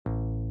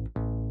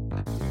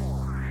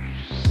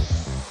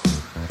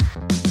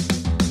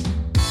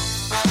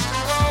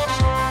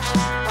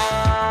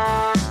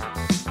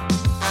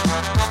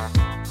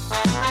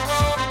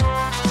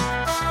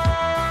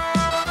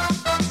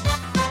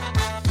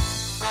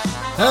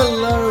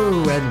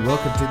Hello and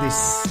welcome to this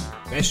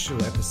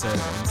special episode of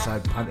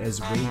Onside Punt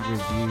as we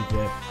review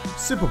the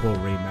Superbowl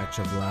rematch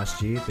of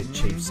last year, the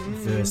Chiefs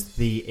versus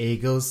the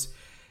Eagles.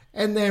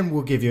 And then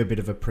we'll give you a bit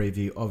of a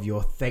preview of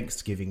your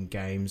Thanksgiving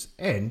games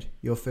and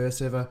your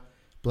first ever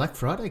Black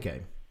Friday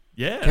game.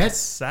 Yeah, Kat,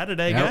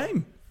 Saturday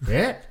game.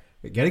 Yeah,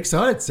 get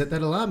excited. Set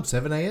that alarm,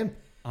 7 a.m.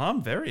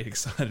 I'm very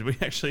excited. We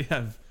actually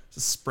have a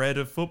spread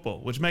of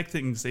football, which makes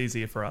things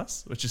easier for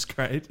us, which is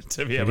great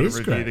to be able to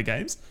review the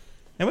games.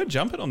 And we're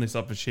jumping on this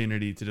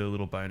opportunity to do a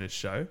little bonus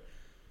show.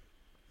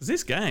 Because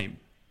this game,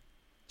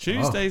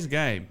 Tuesday's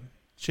game,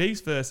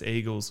 Chiefs versus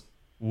Eagles,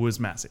 was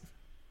massive.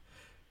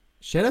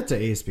 Shout out to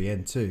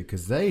ESPN too,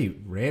 because they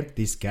ramped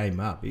this game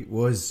up. It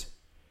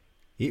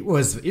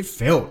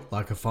felt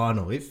like a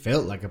final. It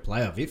felt like a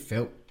playoff. It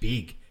felt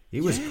big.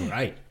 It was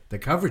great. The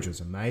coverage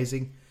was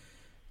amazing.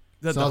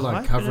 The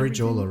sideline coverage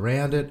all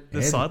around it.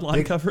 The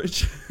sideline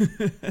coverage.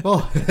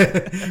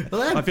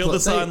 I feel the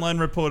sideline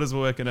reporters were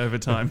working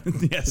overtime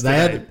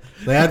yesterday.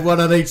 They had one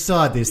on each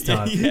side this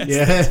time.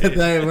 Yes,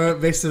 they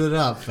weren't mixing it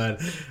up. But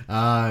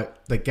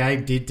the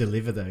game did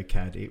deliver though,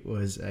 Kad. It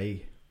was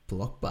a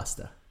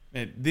blockbuster.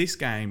 Man, this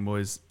game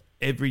was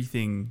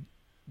everything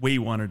we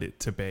wanted it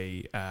to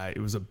be.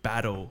 It was a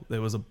battle.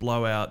 There was a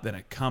blowout, then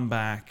a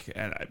comeback.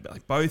 And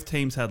both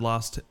teams had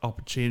lost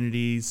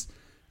opportunities.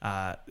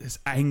 There's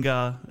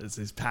anger,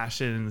 there's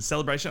passion, and the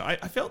celebration. I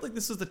felt like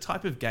this was the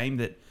type of game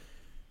that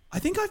I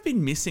think I've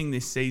been missing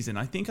this season.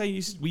 I think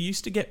we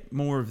used to get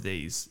more of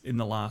these in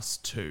the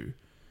last two,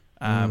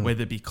 where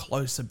there'd be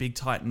closer, big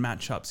Titan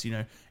matchups. You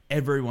know,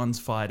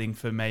 everyone's fighting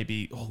for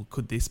maybe,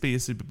 could this be a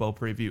Super Bowl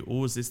preview,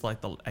 or is this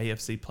like the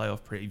AFC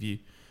playoff preview?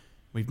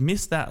 We've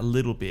missed that a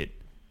little bit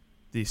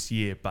this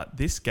year, but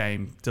this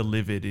game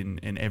delivered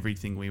in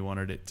everything we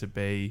wanted it to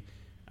be.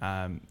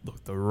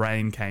 Look, the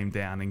rain came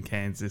down in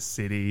Kansas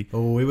City.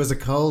 Oh, it was a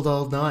cold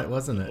old night,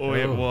 wasn't it? Oh,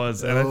 it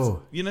was.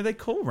 And they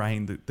call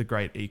rain the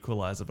great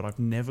equalizer, but I've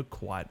never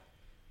quite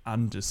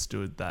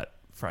understood that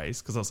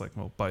phrase because I was like,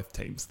 well, both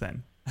teams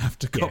then have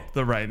to cop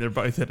the rain. They're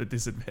both at a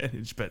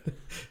disadvantage, but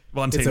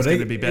one team's going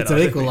to be better. It's an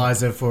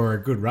equalizer for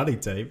a good running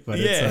team, but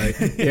it's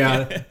like,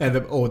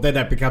 then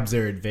that becomes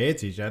their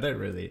advantage. I don't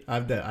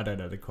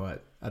know to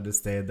quite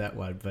understand that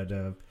one, but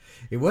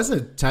it was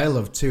a tale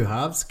of two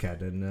halves,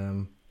 Kat,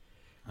 and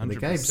 100%. The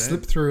game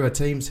slipped through a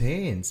team's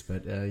hands,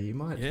 but you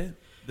might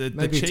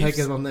maybe Chiefs, take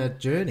it on that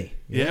journey.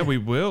 Yeah, we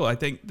will. I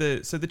think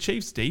the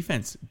Chiefs'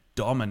 defense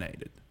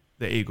dominated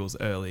the Eagles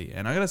early,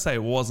 and I got to say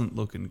it wasn't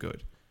looking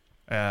good.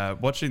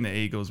 Watching the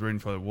Eagles rooting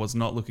for it was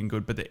not looking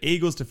good, but the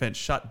Eagles' defense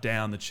shut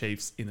down the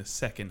Chiefs in the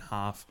second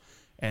half,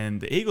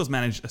 and the Eagles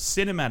managed a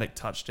cinematic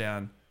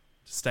touchdown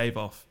to stave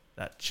off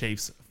that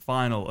Chiefs'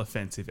 final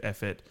offensive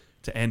effort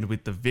to end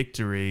with the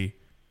victory.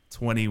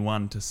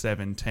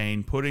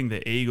 21-17, putting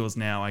the Eagles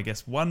now, I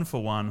guess,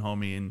 1-for-1,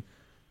 Hulmy, in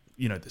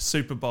the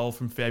Super Bowl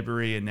from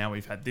February, and now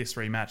we've had this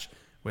rematch.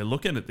 We're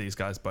looking at these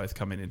guys both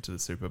coming into the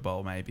Super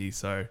Bowl, maybe.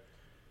 So,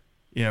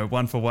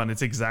 1-for-1,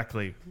 it's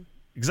exactly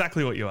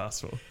what you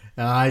asked for.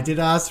 I did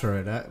ask for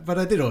it, but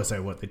I did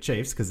also want the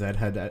Chiefs because I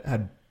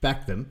had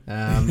backed them.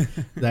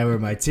 They were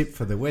my tip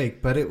for the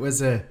week, but it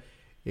was a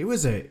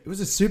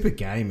super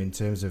game in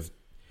terms of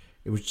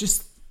it was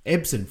just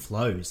ebbs and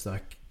flows.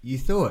 Like you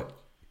thought.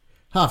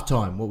 Half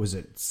time, what was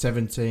it?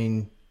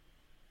 17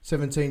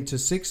 to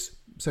 6?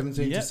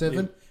 17 to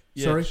 7?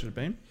 Sorry. It should have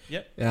been.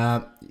 Yep.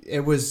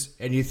 It was,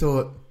 and you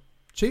thought,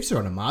 Chiefs are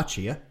on a march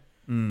here.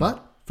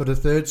 But for the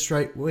third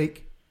straight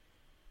week,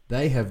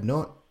 they have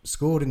not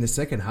scored in the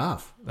second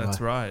half.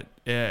 That's right.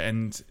 Yeah,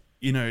 and,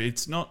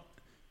 it's not...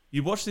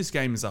 You watch this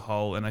game as a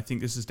whole, and I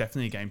think this is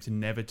definitely a game to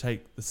never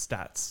take the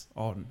stats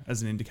on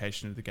as an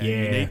indication of the game.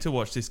 Yeah. You need to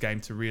watch this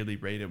game to really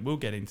read it. We'll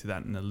get into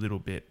that in a little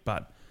bit,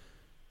 but...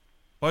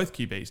 Both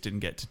QBs didn't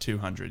get to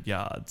 200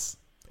 yards.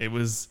 It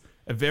was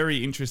a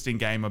very interesting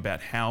game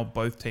about how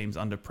both teams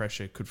under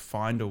pressure could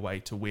find a way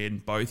to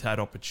win. Both had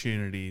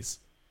opportunities.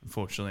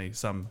 Unfortunately,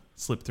 some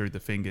slipped through the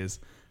fingers,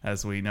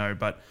 as we know.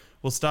 But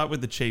we'll start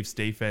with the Chiefs'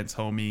 defense,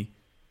 Hulmy.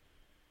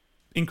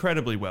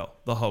 Incredibly well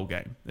the whole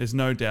game. There's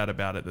no doubt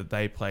about it that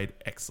they played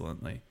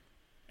excellently.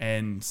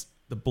 And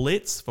the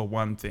blitz, for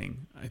one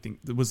thing, I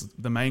think was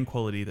the main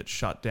quality that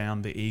shut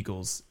down the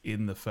Eagles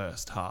in the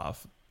first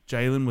half.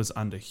 Jalen was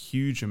under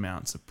huge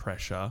amounts of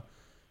pressure.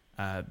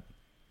 I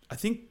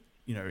think,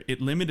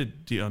 it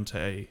limited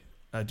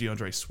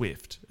DeAndre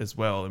Swift as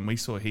well. And we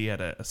saw he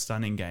had a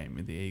stunning game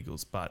with the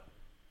Eagles. But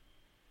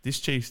this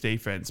Chiefs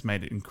defense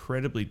made it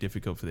incredibly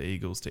difficult for the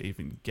Eagles to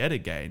even get a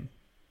gain.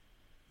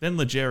 Then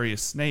L'Jarius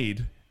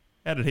Sneed,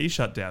 how did he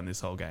shut down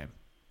this whole game?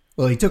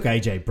 Well, he took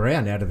AJ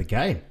Brown out of the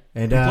game.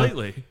 And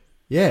completely.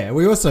 Yeah,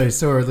 we also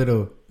saw there's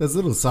a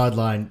little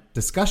sideline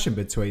discussion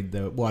between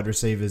the wide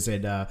receivers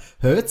and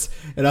Hurts.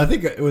 And I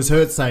think it was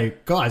Hurts saying,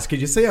 guys,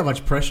 can you see how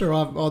much pressure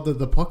I'm on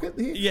the pocket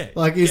here? Yeah.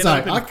 Like he's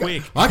like, I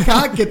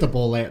can't get the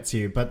ball out to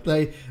you. But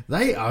they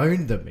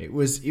owned them. It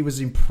was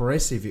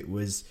impressive. It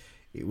was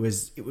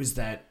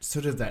that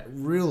sort of that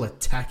real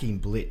attacking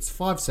blitz.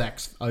 5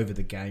 sacks over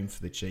the game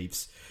for the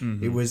Chiefs.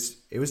 Mm-hmm.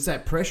 It was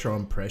that pressure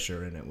on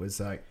pressure, and it was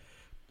like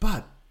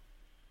But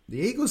the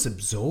Eagles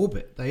absorb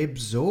it. They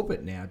absorb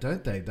it now,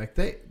 don't they? Like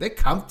they're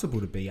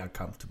comfortable to be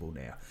uncomfortable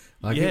now.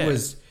 Like it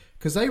was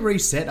because they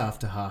reset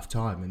after half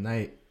time and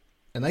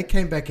they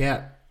came back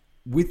out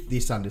with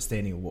this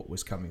understanding of what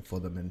was coming for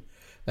them, and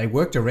they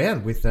worked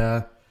around with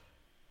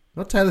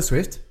not Taylor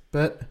Swift,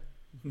 but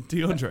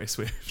DeAndre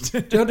Swift.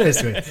 DeAndre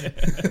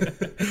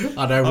Swift.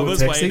 I know. I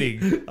was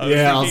waiting. I was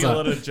thinking I was a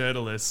lot of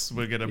journalists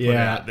were going to put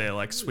out there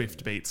like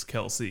Swift beats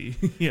Kelsey,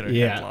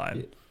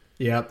 headline.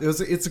 Yeah,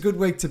 it's a good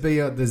week to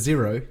be the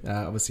zero.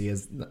 Obviously, he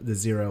has the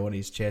zero on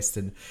his chest,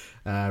 and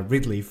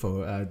Ridley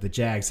for the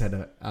Jags had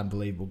an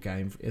unbelievable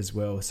game as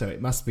well. So it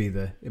must be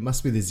the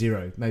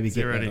zero. Maybe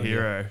zero get to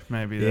hero.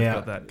 Maybe they've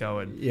got that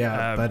going.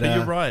 Yeah, but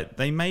you're right.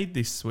 They made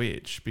this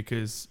switch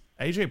because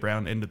AJ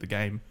Brown ended the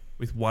game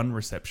with one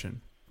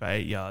reception for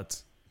 8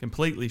 yards,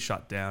 completely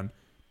shut down,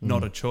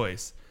 not a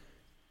choice.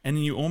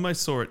 And you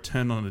almost saw it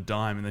turn on a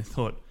dime, and they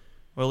thought,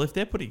 well, if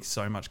they're putting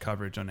so much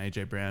coverage on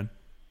AJ Brown,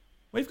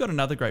 we've got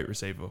another great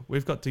receiver.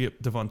 We've got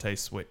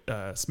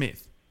Devontae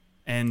Smith.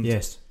 And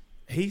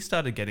he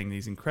started getting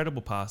these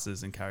incredible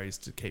passes and carries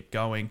to keep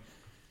going.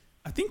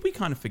 I think we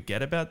kind of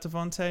forget about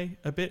Devontae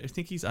a bit. I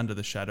think he's under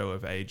the shadow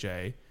of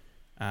AJ.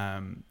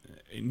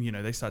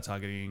 They start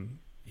targeting.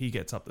 He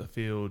gets up the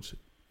field,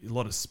 a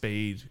lot of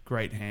speed,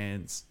 great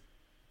hands.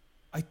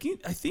 I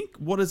think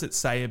what does it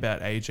say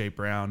about AJ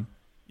Brown?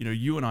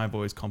 You and I have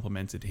always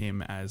complimented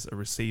him as a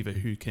receiver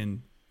who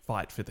can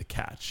fight for the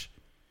catch.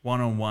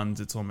 One-on-ones,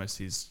 it's almost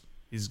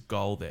his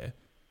goal there.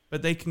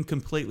 But they can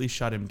completely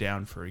shut him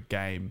down for a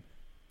game.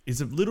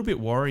 Is a little bit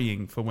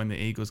worrying for when the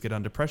Eagles get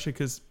under pressure,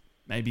 because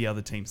maybe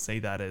other teams see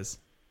that as,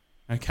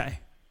 okay,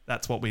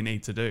 that's what we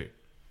need to do.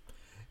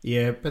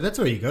 Yeah, but that's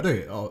where you got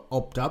to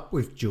opt up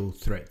with dual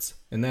threats.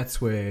 And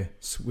that's where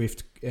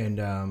Swift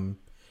and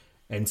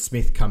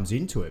Smith comes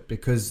into it,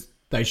 because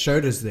they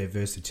showed us their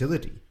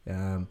versatility.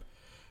 There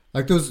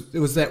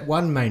was that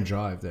one main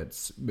drive that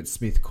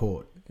Smith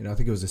caught, and I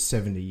think it was a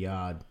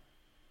 70-yard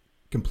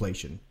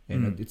completion.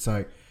 And it's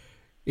like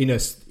in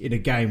a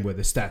game where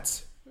the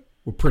stats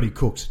were pretty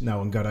cooked, no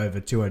one got over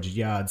 200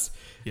 yards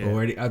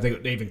already. I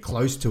think even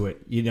close to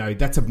it.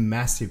 That's a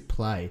massive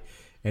play,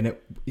 and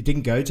it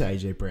didn't go to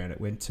AJ Brown. It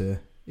went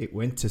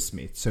to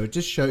Smith. So it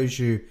just shows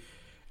you.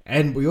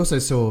 And we also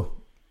saw.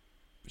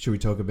 Should we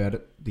talk about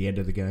it? The end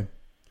of the game.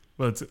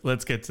 Well,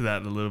 let's get to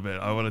that in a little bit.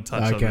 I want to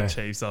touch on the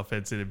Chiefs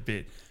offense in a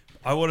bit.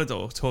 I wanted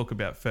to talk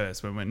about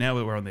first when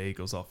we're on the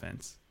Eagles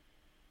offense.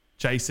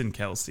 Jason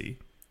Kelsey.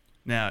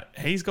 Now,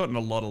 he's gotten a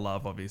lot of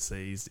love,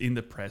 obviously. He's in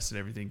the press and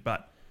everything,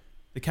 but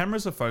the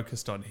cameras were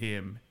focused on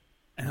him,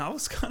 and I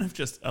was kind of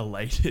just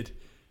elated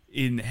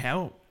in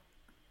how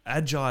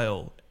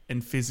agile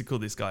and physical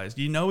this guy is.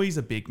 He's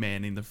a big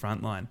man in the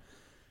front line,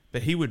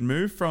 but he would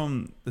move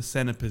from the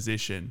center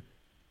position,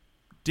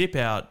 dip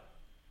out,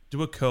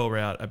 do a curl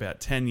route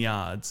about 10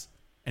 yards,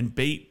 and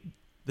beat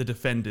the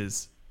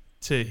defenders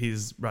to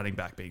his running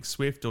back, being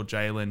Swift or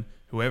Jalen,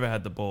 whoever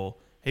had the ball.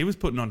 He was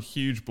putting on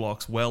huge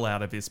blocks well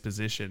out of his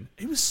position.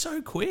 He was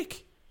so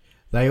quick.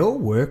 They all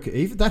work,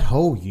 even that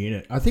whole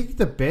unit. I think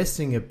the best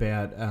thing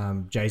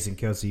about Jason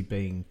Kelsey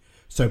being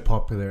so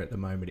popular at the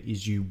moment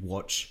is you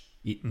watch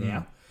it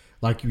now.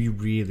 Like, you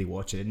really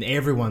watch it, and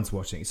everyone's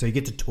watching it, so you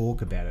get to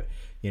talk about it.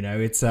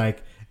 It's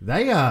like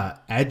they are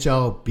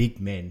agile big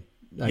men.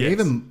 Like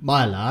even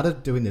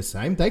Mailata doing the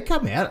same. They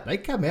come out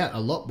a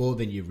lot more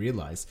than you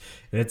realize.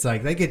 And it's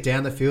like they get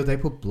down the field, they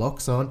put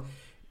blocks on.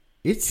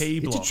 It's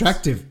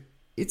attractive.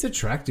 It's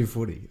attractive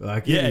footy.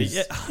 Like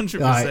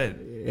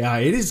 100%.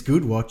 It is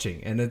good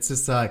watching, and it's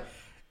just like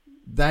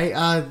they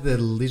are the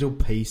little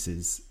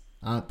pieces,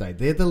 aren't they?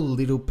 They're the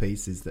little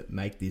pieces that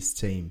make this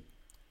team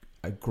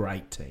a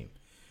great team.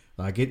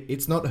 Like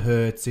it's not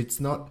Hurts, it's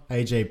not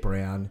AJ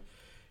Brown.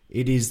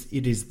 It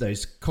is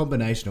those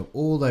combination of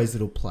all those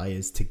little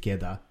players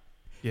together.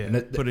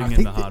 Yeah, putting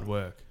in the hard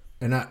work.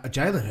 And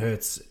Jalen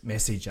Hurts'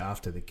 message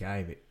after the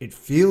game, it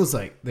feels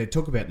like they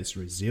talk about this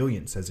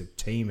resilience as a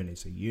team and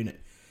as a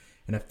unit.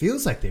 And it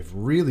feels like they've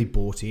really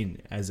bought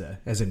in as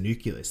a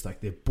nucleus.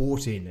 Like they've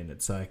bought in, and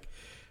it's like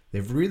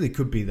they really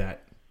could be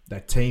that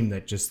team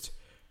that just,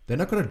 they're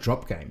not going to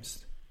drop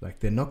games.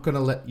 Like they're not going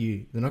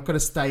to they're not going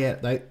to stay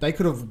out. They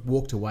could have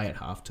walked away at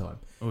halftime.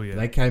 Oh yeah.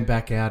 They came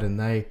back out and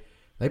they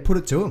put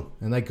it to them,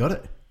 and they got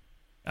it.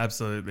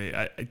 Absolutely.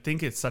 I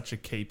think it's such a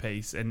key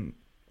piece. And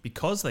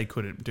because they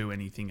couldn't do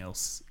anything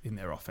else in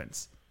their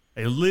offense,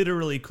 they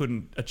literally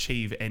couldn't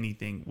achieve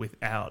anything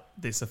without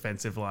this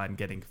offensive line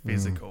getting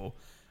physical.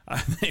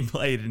 They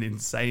played an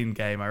insane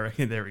game. I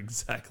reckon they're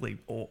exactly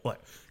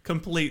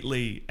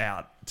completely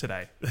out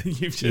today.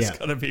 You've just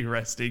got to be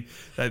resting.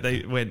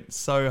 They went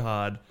so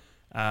hard.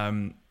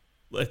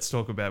 Let's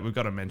talk about, we've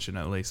got to mention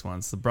at least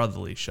once, the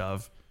brotherly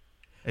shove.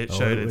 It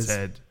showed its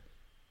head.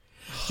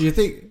 Do you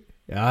think?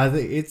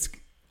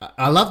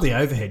 I love the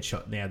overhead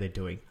shot now they're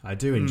doing. I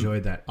do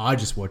enjoy that. I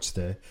just watch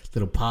the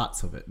little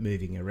parts of it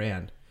moving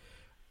around.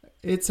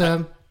 It's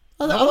I'm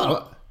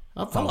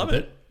fine with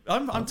it.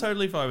 I'm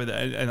totally fine with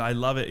it, and I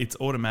love it. It's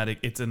automatic.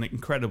 It's an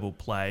incredible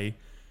play.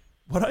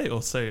 What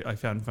I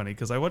found funny,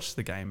 because I watched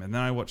the game and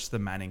then I watched the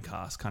Manning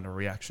cast kind of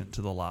reaction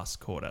to the last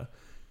quarter.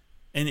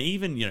 And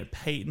even,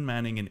 Peyton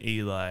Manning and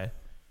Eli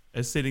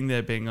are sitting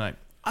there being like,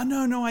 oh,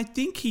 no, I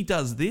think he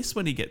does this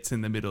when he gets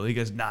in the middle. He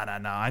goes, no,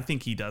 I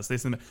think he does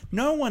this.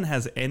 No one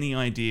has any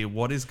idea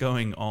what is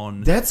going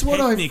on. That's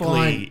what I technically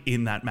find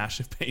in that mash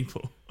of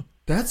people.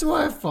 That's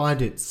why I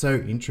find it so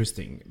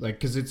interesting. Like,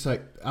 because it's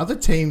like other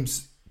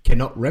teams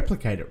cannot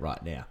replicate it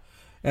right now.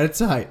 And it's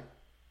like,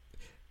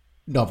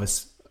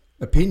 novice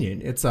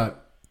opinion, it's like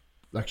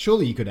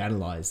surely you could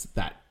analyze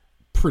that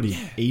pretty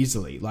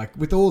easily. Like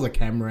with all the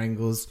camera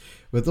angles,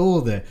 with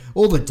all the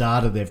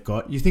data they've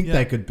got, you think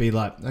they could be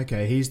like,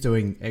 okay, he's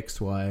doing X,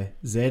 Y,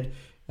 Z.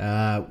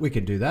 We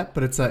can do that.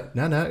 But it's like,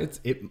 no,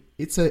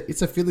 it's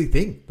a Philly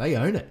thing. They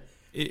own it.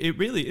 It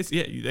really is.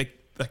 Yeah,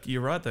 like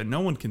you're right though.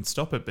 No one can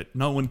stop it, but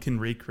no one can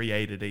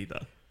recreate it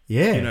either.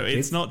 Yeah,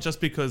 it's not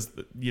just because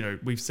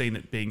we've seen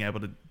it being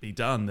able to be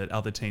done that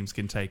other teams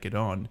can take it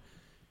on.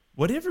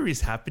 Whatever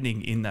is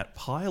happening in that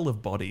pile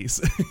of bodies,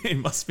 it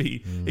must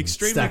be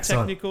extremely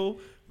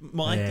technical.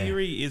 My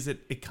theory is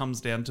it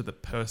comes down to the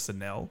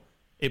personnel.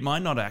 It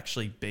might not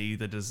actually be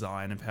the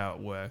design of how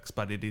it works,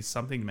 but it is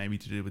something maybe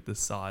to do with the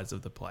size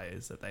of the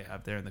players that they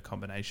have there in the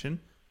combination.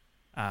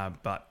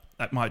 But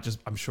that might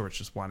I'm sure it's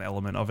just one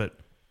element of it.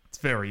 It's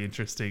very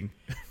interesting.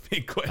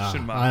 Big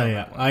question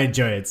mark. I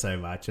enjoy it so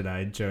much, and I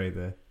enjoy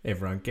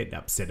everyone getting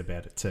upset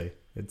about it too.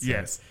 It's,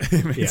 yes.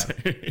 Yeah.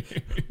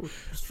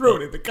 Throw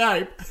it in the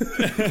game.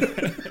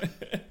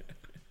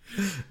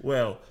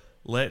 Well,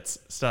 let's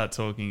start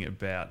talking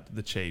about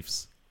the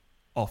Chiefs'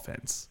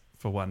 offense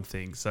for one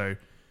thing. So,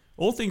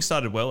 all things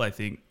started well, I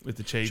think, with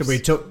the Chiefs. We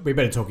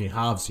better talk in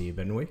halves here,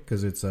 better we?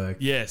 Because it's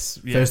yes,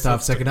 first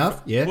half, second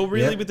half. Yeah. Well,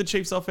 really, with the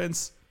Chiefs'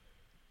 offense,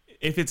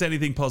 if it's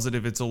anything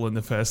positive, it's all in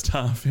the first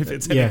half. If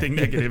it's anything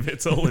negative,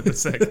 it's all in the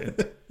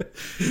second.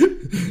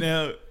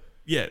 Now,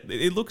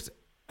 it looked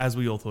as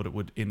we all thought it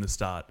would in the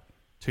start.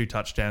 2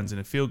 touchdowns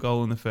and a field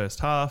goal in the first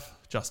half.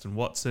 Justin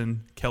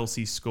Watson,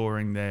 Kelsey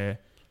scoring there.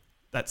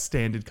 That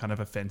standard kind of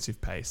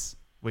offensive pace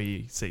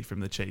we see from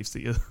the Chiefs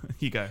that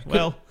you go,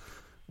 well,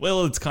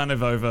 it's kind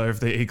of over if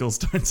the Eagles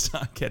don't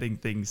start getting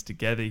things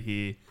together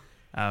here.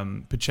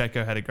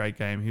 Pacheco had a great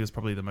game. He was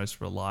probably the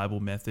most reliable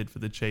method for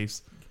the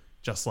Chiefs,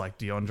 just like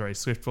DeAndre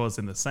Swift was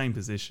in the same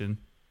position.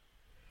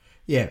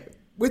 Yeah.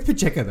 With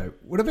Pacheco, though,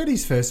 what about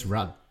his first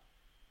run?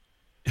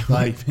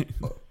 Like,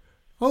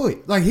 I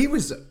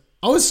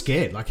was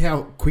scared, like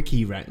how quick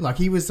he ran. Like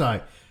he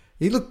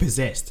looked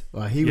possessed.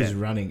 Like he was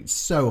running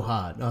so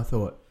hard. And I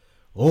thought,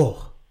 we're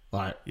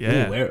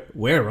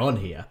on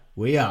here.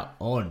 We are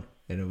on.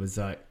 And it was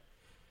like,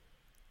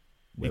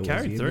 he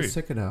carried through in the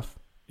second half.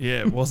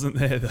 Yeah, it wasn't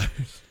there though.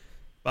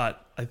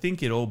 But I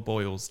think it all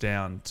boils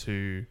down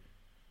to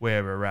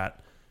where we're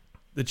at.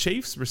 The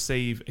Chiefs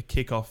receive a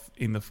kickoff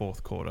in the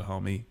fourth quarter,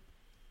 Hulmy,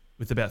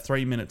 with about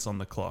 3 minutes on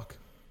the clock.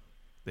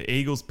 The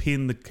Eagles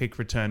pin the kick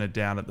returner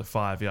down at the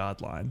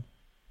 5-yard line.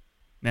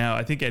 Now,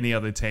 I think any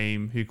other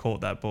team who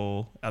caught that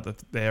ball at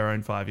their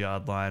own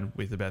 5-yard line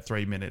with about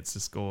 3 minutes to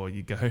score,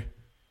 you go,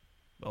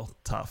 well,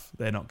 tough.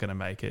 They're not going to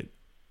make it.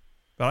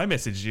 But I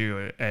messaged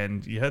you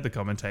and you heard the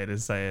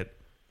commentators say it.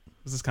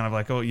 It was just kind of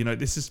like,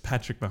 this is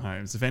Patrick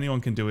Mahomes. If anyone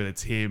can do it,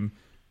 it's him.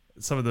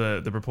 Some of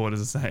the reporters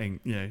are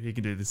saying, he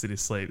can do this in his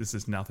sleep. This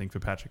is nothing for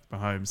Patrick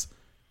Mahomes.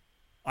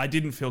 I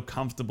didn't feel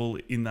comfortable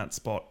in that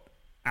spot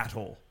at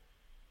all.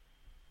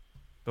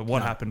 But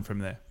what happened from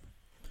there?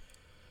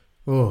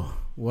 Oh,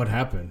 what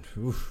happened?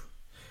 Oof.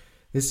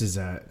 This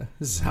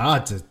is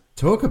hard to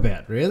talk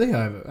about, really.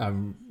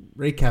 I'm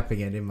recapping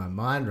it in my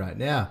mind right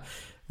now.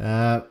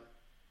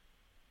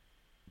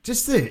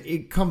 Just the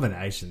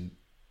combination.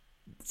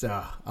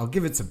 So I'll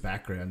give it some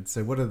background.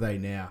 So what are they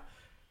now?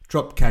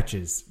 Drop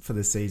catches for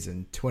the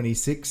season,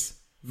 26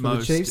 for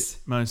the Chiefs.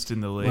 Most in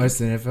the league. Most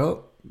in the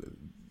NFL.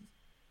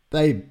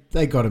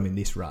 They got him in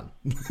this run.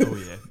 Oh,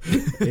 yeah.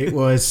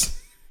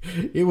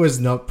 It was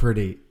not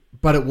pretty,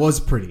 but it was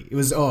pretty. It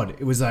was odd.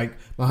 It was like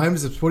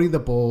Mahomes was putting the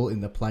ball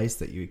in the place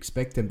that you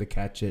expect them to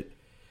catch it,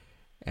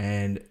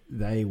 and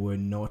they were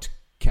not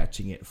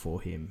catching it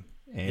for him.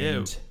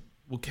 And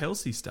well,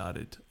 Kelsey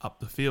started up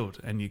the field,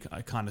 and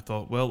I kind of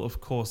thought, well, of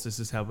course, this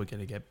is how we're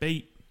going to get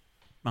beat.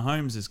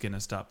 Mahomes is going to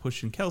start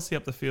pushing Kelsey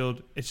up the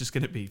field. It's just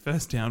going to be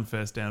first down,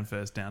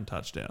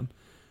 touchdown.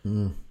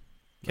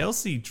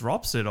 Kelsey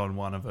drops it on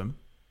one of them.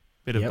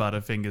 Bit of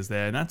butterfingers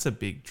there, and that's a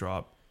big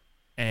drop.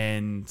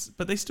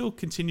 But they still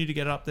continue to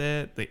get up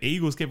there. The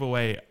Eagles give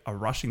away a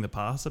rushing the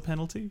passer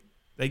penalty.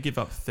 They give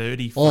up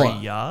 33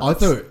 yards. I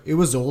thought it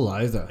was all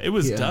over. It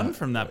was done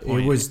from that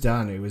point. It was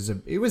done. It was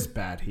a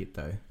bad hit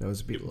though. That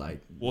was a bit late.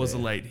 Was a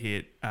late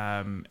hit.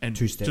 And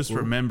just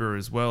remember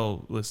as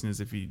well, listeners,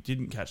 if you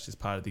didn't catch this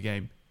part of the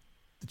game,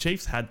 the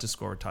Chiefs had to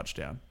score a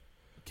touchdown.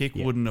 Kick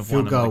wouldn't have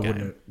won them the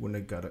game. Wouldn't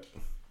have got it.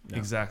 No.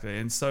 Exactly.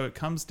 And so it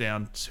comes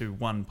down to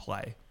one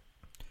play.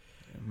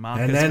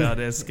 Marcus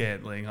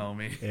Valdez-Scantling,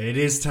 homie. It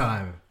is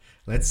time.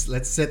 Let's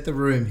set the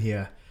room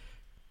here.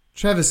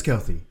 Travis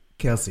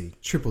Kelsey,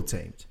 triple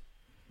teamed.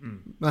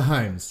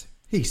 Mahomes,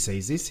 he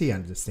sees this. He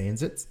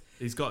understands it.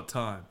 He's got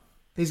time.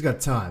 he's got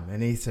time,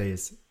 and he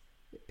says,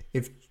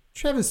 if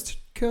Travis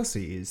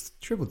Kelce is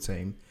triple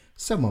team,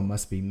 someone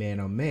must be man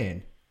on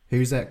man.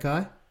 Who's that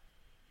guy?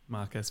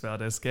 Marcus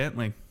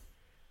Valdez-Scantling.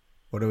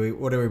 What do we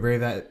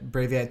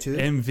abbreviate to?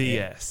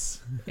 MVS.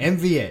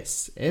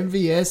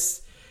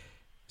 MVS.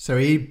 So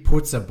he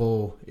puts a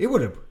ball.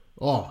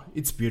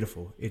 It's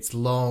beautiful. It's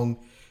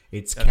long.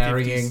 It's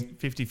carrying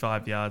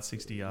 55 yards,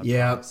 60 yards.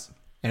 Yeah,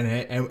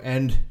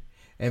 and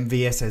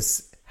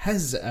MVS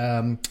has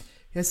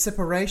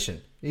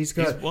separation. He's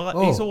a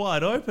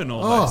wide open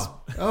almost.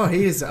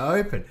 He is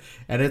open.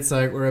 And it's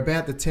like we're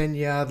about the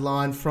 10-yard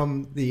line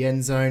from the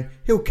end zone.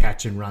 He'll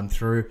catch and run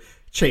through.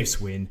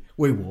 Chiefs win.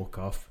 We walk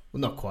off. Well,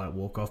 not quite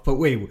walk off, but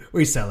we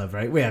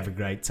celebrate. We have a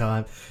great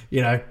time.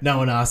 No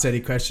one asks any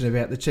question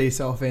about the Chiefs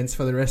offense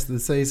for the rest of the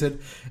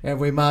season, and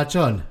we march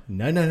on.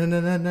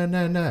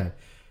 No.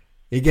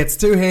 He gets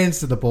two hands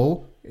to the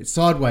ball. It's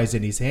sideways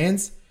in his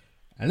hands,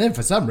 and then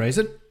for some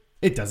reason,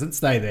 it doesn't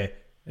stay there.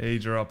 He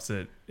drops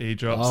it. It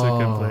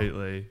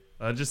completely.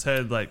 I just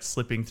heard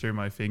slipping through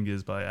my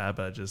fingers by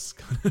ABBA, just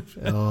kind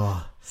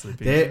of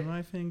slipping through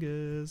my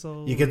fingers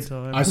all the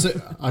time.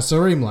 I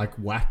saw him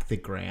whack the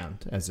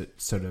ground as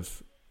it sort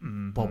of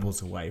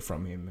bobbles away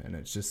from him, and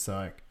it's just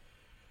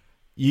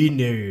you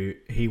knew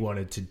he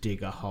wanted to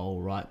dig a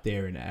hole right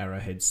there in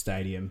Arrowhead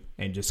Stadium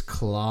and just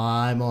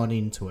climb on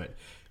into it,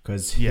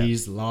 because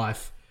his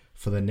life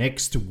for the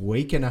next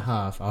week and a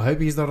half, I hope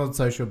he's not on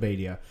social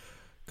media,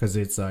 because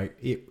it's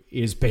it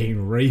is being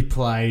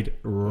replayed.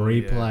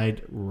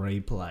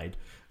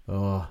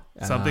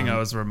 Something I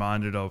was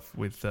reminded of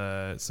with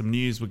some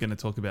news we're going to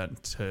talk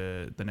about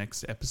to the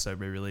next episode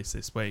we release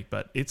this week,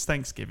 but it's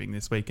Thanksgiving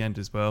this weekend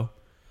as well.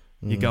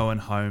 You're going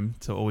home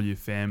to all your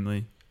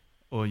family,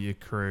 all your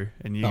crew,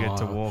 and you get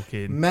to walk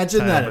in.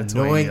 Imagine that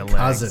annoying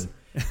cousin.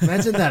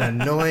 Imagine that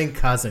annoying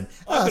cousin.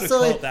 I could have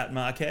caught that,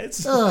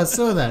 Marquez. I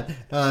saw that.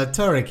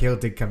 Tyreek Hill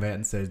did come out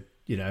and said,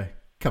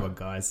 come on,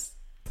 guys.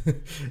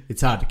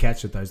 It's hard to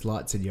catch with those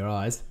lights in your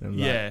eyes. And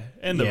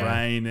the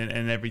rain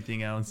and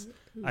everything else.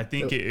 I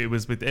think it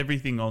was with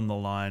everything on the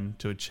line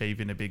to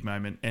achieve in a big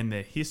moment, and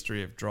their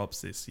history of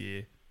drops this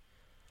year.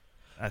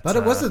 But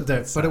it wasn't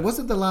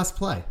the last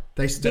play.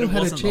 They still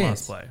had a chance. The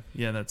last play.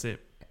 Yeah, that's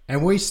it.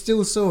 And we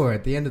still saw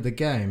at the end of the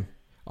game.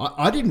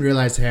 I didn't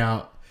realize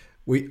how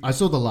I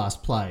saw the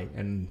last play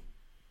and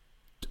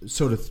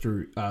sort of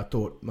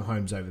thought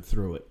Mahomes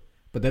overthrew it.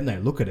 But then they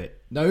look at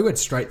it. No, he went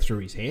straight through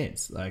his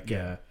hands.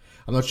 I'm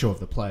not sure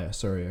of the player.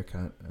 Sorry, I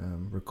can't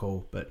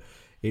recall. But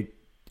he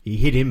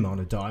hit him on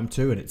a dime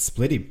too, and it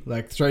split him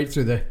straight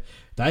through the.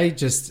 I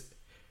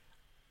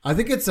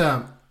think it's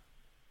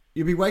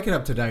you'll be waking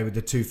up today with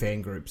the two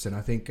fan groups, and I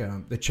think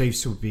the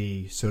Chiefs will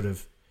be sort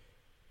of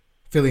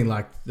feeling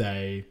like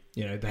they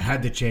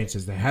had the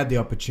chances, they had the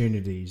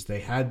opportunities,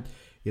 there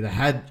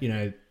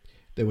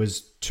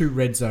was 2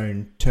 red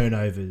zone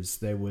turnovers,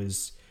 there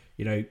was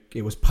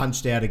it was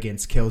punched out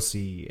against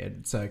Kelce,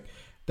 and so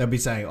they'll be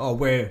saying,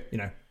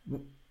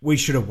 we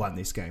should have won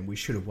this game,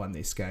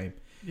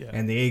 yeah.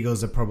 And the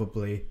Eagles are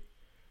probably,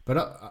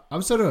 but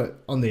I'm sort of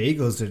on the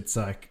Eagles. It's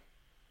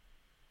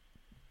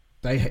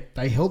they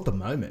held the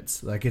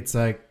moments. I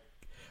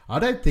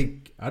don't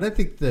think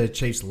the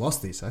Chiefs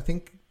lost this. I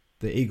think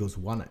the Eagles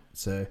won it.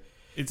 So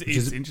it's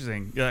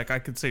interesting. I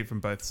could see it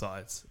from both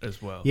sides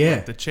as well.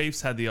 Yeah, the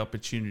Chiefs had the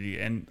opportunity,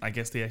 and I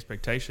guess the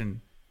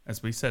expectation,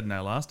 as we said in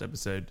our last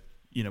episode,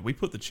 we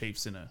put the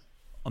Chiefs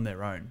on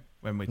their own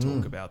when we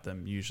talk about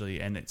them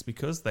usually, and it's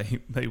because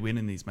they win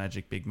in these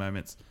magic big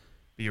moments.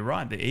 But you're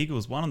right, the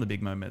Eagles won on the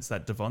big moments.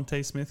 That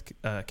Devontae Smith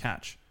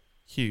catch,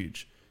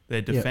 huge.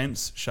 Their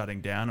defense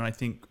shutting down, and I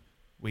think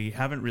we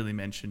haven't really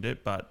mentioned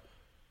it, but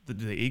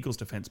the Eagles'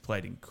 defense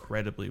played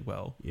incredibly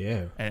well.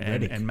 Yeah,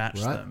 and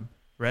matched them.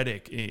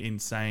 Reddick,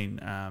 insane,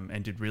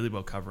 and did really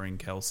well covering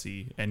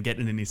Kelce and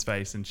getting in his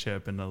face and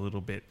chirping a little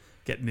bit,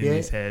 getting in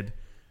his head.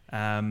 But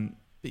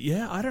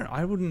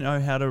I wouldn't know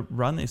how to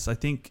run this. I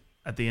think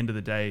at the end of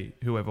the day,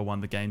 whoever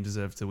won the game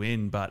deserved to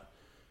win, but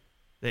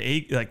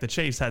the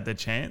Chiefs had their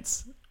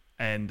chance,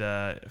 and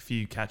a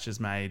few catches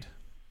made,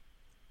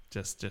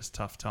 just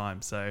tough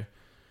time. So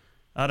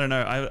I don't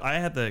know. I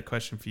had the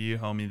question for you,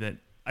 Hulmy, that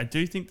I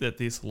do think that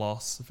this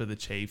loss for the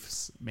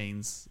Chiefs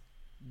means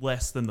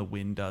less than the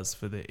win does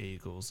for the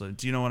Eagles. So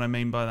do you know what I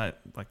mean by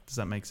that? Does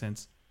that make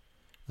sense?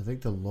 I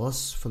think the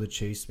loss for the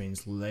Chiefs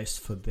means less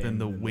for them than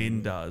the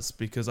win does,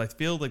 because I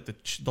feel like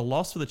the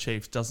loss for the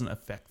Chiefs doesn't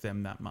affect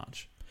them that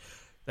much.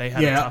 They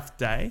had a tough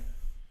day,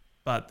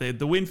 but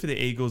the win for the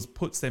Eagles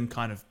puts them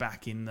kind of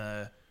back in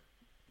the,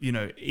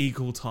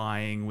 equal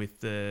tying with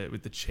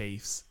the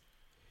Chiefs.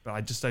 But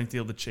I just don't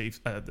feel the Chiefs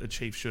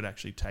should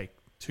actually take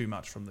too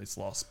much from this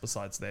loss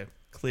besides their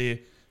clear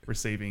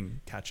receiving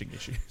catching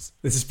issues.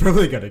 This is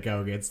probably going to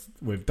go against,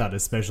 we've done a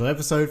special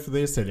episode for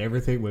this and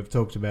everything we've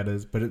talked about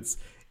but it's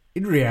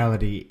in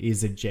reality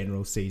is a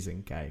general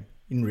season game.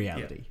 In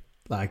reality,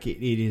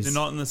 it is. They're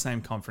not in the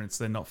same conference.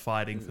 They're not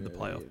fighting for the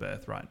playoff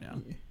berth right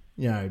now.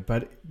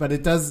 But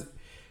it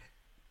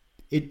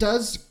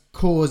does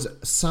cause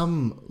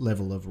some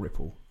level of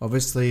ripple.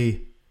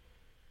 Obviously,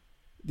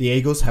 the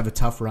Eagles have a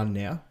tough run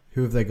now.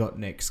 Who have they got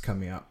next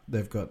coming up?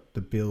 They've got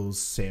the Bills,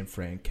 San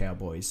Fran,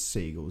 Cowboys,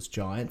 Seagulls,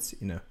 Giants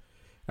in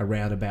a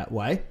roundabout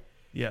way.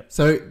 Yeah.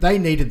 So they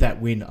needed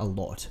that win a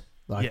lot.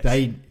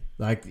 Yes.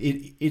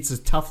 It's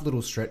a tough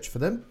little stretch for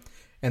them,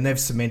 and they've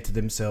cemented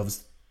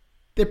themselves.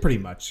 They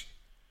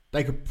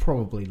could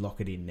probably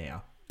lock it in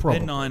now. Probably.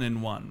 They're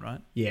 9-1,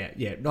 right? Yeah,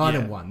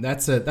 9-1.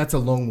 That's a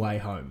long way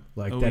home.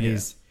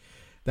 Is.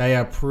 They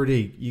are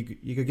pretty.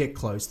 You could get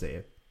close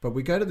there, but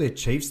we go to the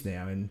Chiefs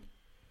now, and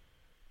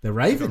the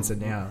Ravens are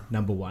now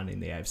number 1 in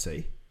the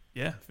AFC.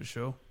 Yeah, for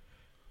sure.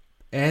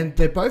 And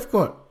they've both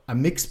got a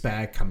mixed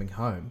bag coming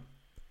home.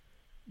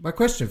 My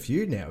question for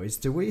you now is: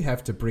 do we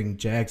have to bring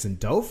Jags and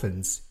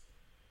Dolphins,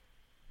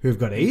 who've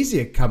got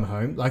easier come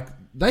home?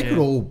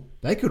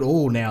 They could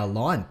all now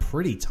align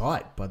pretty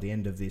tight by the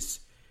end of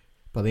this.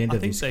 I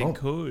think they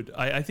could.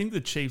 I think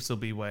the Chiefs will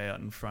be way out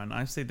in front.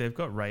 I see they've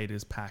got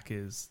Raiders,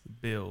 Packers, the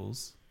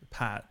Bills, the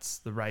Pats,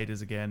 the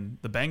Raiders again,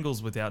 the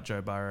Bengals without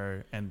Joe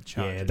Burrow, and the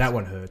Chargers. Yeah, that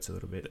one hurts a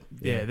little bit.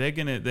 Yeah, they're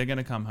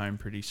gonna come home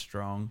pretty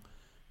strong.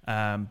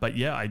 But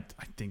yeah, I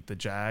think the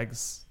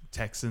Jags,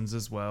 Texans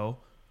as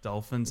well,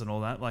 Dolphins and all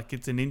that.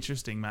 It's an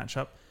interesting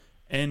matchup.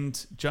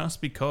 And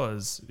just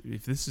because,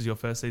 if this is your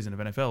first season of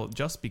NFL,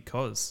 just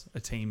because a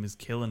team is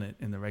killing it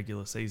in the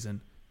regular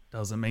season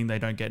doesn't mean they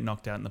don't get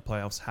knocked out in the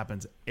playoffs.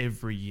 Happens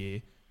every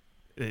year.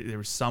 There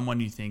is someone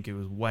you think it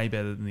was way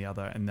better than the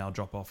other, and they'll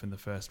drop off in the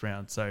first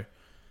round. So,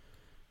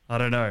 I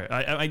don't know.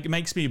 It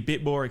makes me a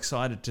bit more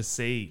excited to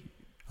see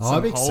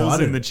some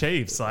holes in the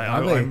Chiefs. They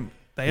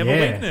have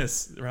a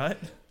weakness, right?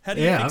 How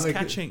do you fix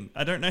catching?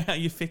 I don't know how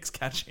you fix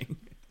catching.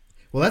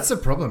 Well, that's the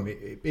problem.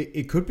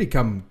 It could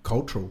become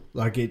cultural.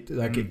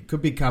 It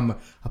could become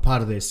a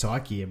part of their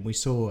psyche. And we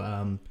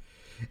saw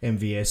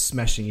MVS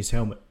smashing his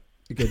helmet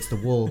against the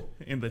wall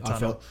in the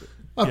tunnel.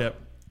 I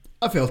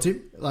felt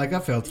him. I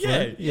felt for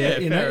him.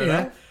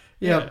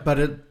 Yeah.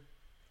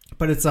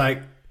 But it's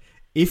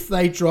if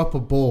they drop a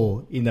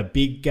ball in a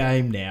big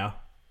game now,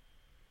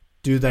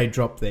 do they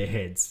drop their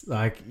heads?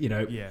 They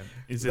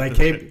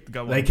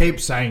keep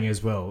saying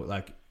as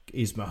well,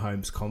 is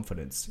Mahomes'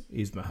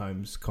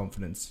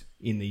 confidence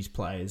in these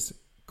players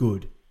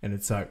good? And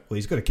it's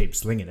he's got to keep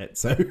slinging it.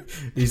 So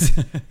he's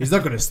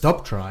not going to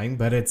stop trying,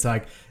 but it's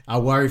I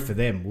worry for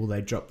them. Will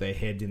they drop their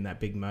head in that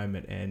big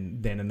moment?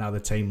 And then another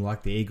team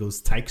like the Eagles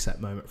takes that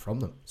moment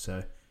from them.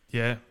 So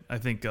yeah, I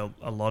think a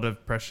lot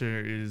of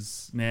pressure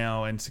is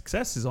now, and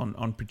success is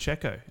on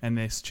Pacheco and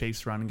this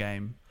Chiefs run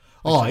game.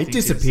 It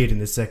disappeared in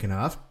the second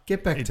half.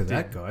 Get back to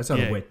that, guys, on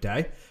a wet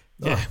day.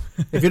 Yeah.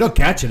 If you're not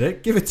catching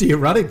it, give it to your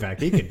running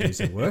back. He can do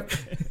some work.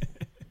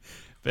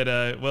 But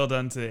well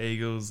done to the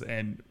Eagles,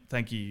 and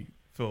thank you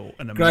for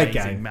an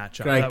amazing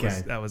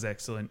matchup. That was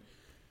excellent.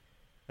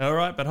 All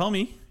right, but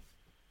Hulmy,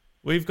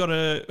 we've got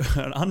an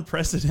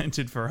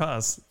unprecedented for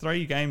us.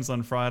 3 games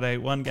on Friday,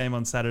 1 game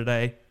on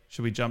Saturday.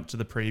 Should we jump to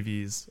the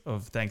previews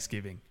of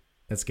Thanksgiving?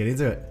 Let's get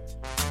into it.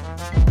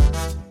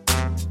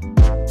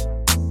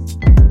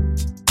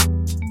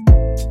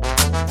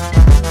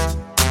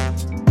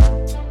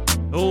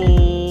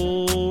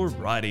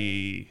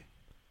 Alrighty.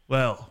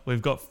 Well,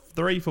 we've got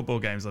 3 football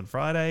games on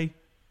Friday.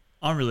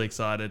 I'm really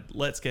excited.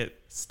 Let's get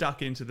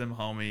stuck into them,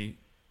 homie.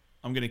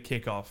 I'm going to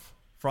kick off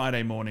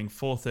Friday morning,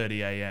 4:30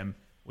 a.m.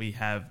 We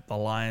have the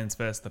Lions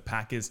versus the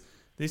Packers.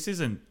 This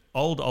is an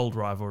old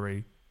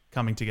rivalry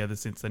coming together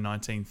since the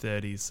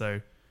 1930s.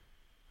 So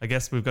I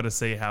guess we've got to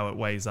see how it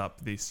weighs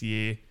up this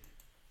year.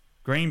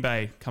 Green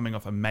Bay coming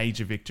off a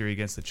major victory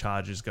against the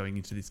Chargers going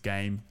into this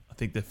game. I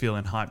think they're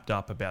feeling hyped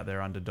up about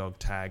their underdog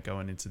tag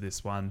going into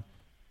this one.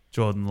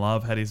 Jordan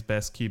Love had his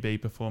best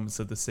QB performance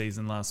of the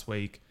season last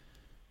week.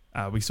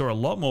 We saw a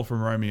lot more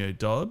from Romeo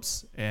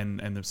Doubs and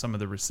some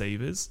of the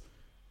receivers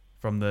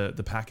from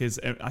the Packers.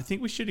 And I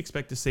think we should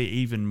expect to see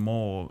even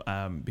more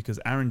because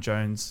Aaron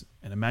Jones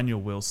and Emmanuel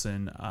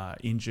Wilson are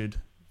injured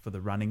for the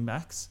running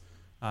backs.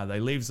 They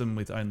leaves them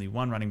with only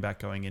one running back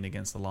going in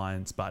against the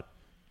Lions, but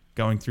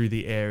going through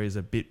the air is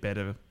a bit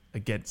better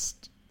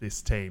against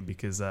this team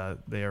because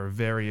they are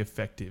very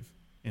effective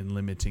in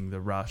limiting the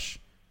rush.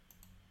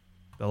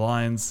 The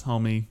Lions,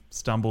 homie,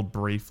 stumbled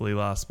briefly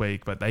last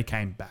week, but they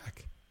came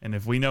back. And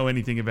if we know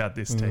anything about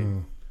this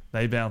team,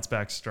 they bounce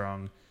back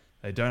strong.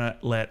 They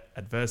don't let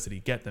adversity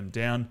get them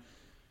down.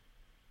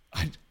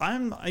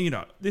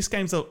 This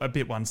game's a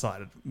bit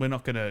one-sided. We're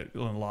not going to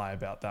lie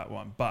about that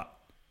one, but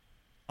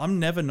I'm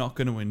never not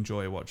going to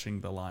enjoy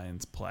watching the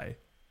Lions play.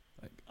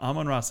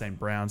 Amon-Ra St.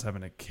 Brown's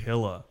having a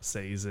killer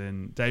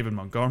season. David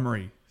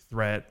Montgomery,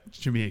 threat.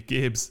 Jameer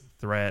Gibbs,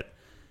 threat.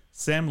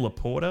 Sam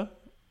Laporta,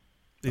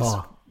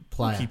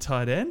 rookie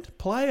tight end,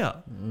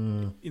 player.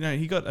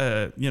 He got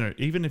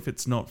even if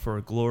it's not for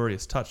a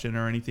glorious touch-in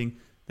or anything,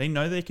 they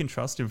know they can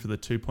trust him for the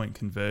 2-point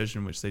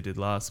conversion, which they did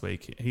last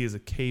week. He is a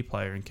key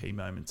player in key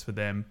moments for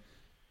them.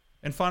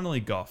 And finally,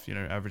 Goff,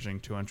 averaging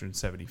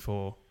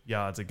 274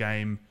 yards a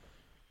game.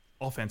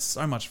 Offense,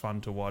 so much fun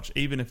to watch.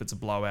 Even if it's a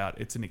blowout,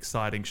 it's an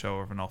exciting show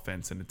of an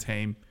offense and a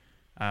team.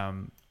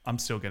 I'm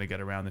still going to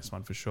get around this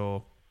one for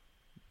sure.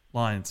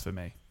 Lions for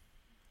me.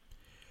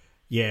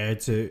 Yeah,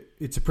 it's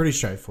a pretty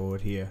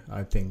straightforward here.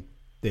 I think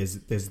there's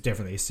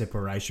definitely a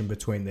separation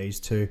between these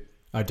two.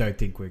 I don't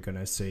think we'll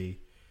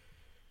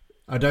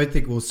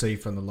see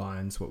from the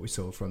Lions what we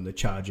saw from the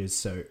Chargers.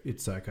 So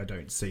it's like I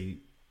don't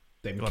see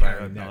them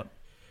carrying that.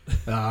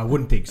 I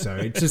wouldn't think so.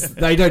 It's just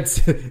they don't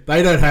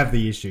have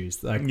the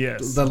issues. Like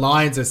the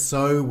Lions are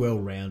so well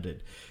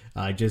rounded.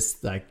 I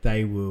just like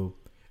they'll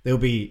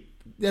be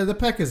the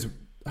Packers.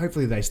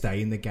 Hopefully they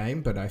stay in the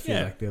game, but I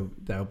feel like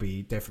there'll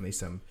be definitely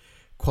some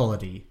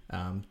quality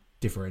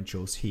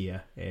differentials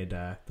here, and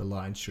the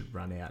Lions should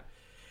run out.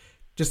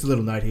 Just a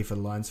little note here for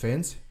the Lions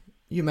fans: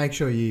 you make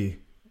sure you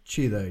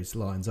cheer those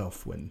Lions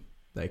off when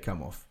they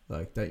come off.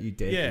 Like, don't you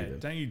dare boo them.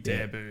 Don't you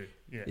dare boo.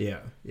 Yeah,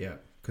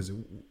 because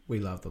we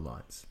love the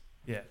Lions.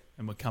 Yeah,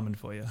 and we're coming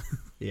for you.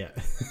 Yeah.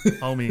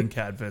 Hulmy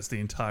Kad versus the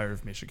entire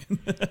of Michigan.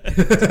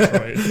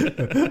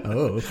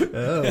 oh.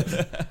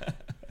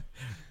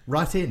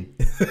 Right in.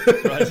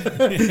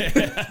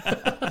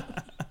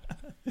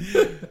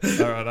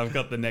 All right, I've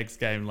got the next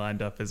game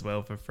lined up as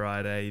well for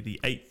Friday. The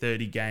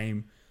 8:30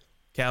 game,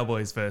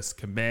 Cowboys versus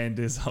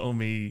Commanders.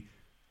 Hulmy,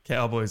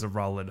 Cowboys are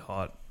rolling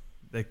hot.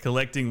 They're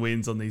collecting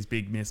wins on these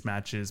big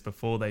mismatches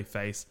before they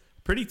face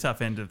a pretty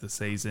tough end of the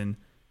season.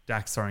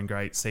 Dak's throwing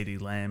great,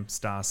 CeeDee Lamb,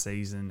 star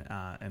season,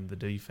 and the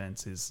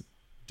defense is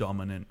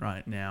dominant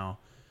right now.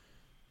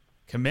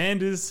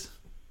 Commanders,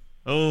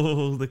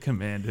 the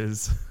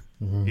Commanders.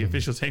 The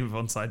official team of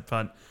onside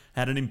punt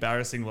had an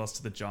embarrassing loss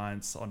to the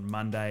Giants on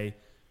Monday.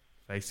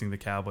 Facing the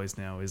Cowboys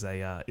now is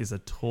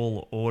a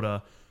tall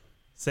order.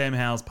 Sam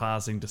Howell's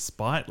passing,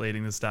 despite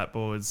leading the stat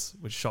boards,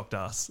 which shocked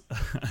us,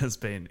 has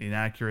been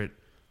inaccurate,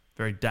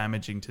 very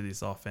damaging to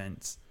this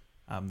offense.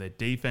 Their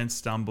defense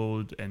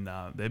stumbled, and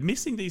they're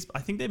missing these. I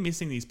think they're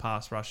missing these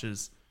pass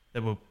rushes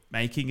that were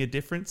making a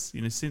difference.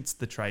 Since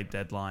the trade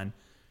deadline,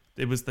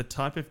 it was the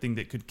type of thing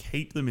that could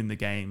keep them in the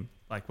game,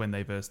 like when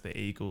they versed the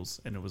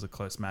Eagles, and it was a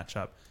close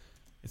matchup.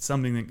 It's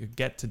something that could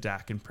get to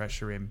Dak and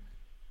pressure him.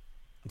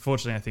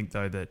 Unfortunately, I think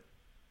though that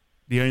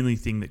the only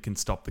thing that can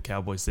stop the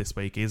Cowboys this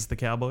week is the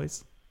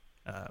Cowboys.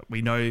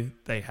 We know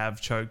they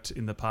have choked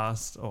in the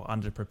past or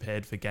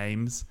underprepared for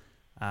games.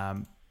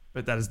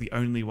 But that is the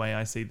only way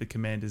I see the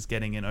Commanders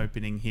getting an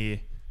opening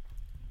here.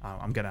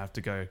 I'm going to have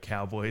to go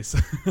Cowboys,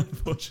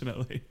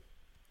 unfortunately.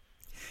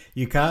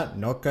 You can't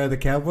not go the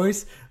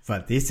Cowboys,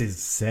 but this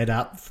is set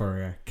up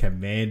for a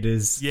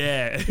Commanders.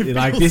 Yeah.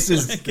 Like this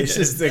is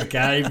the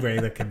game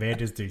where the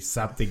Commanders do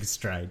something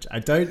strange. I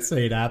don't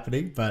see it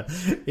happening, but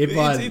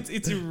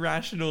it's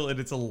irrational and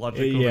it's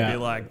illogical to be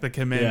like the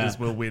Commanders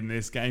will win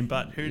this game,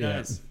 but who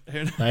knows?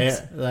 Who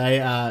knows?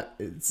 They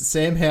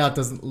Sam Howell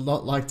doesn't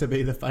not like to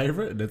be the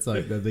favourite, and it's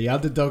like the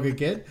underdog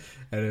again,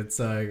 and it's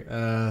like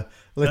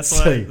let's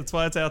see. That's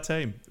why it's our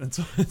team.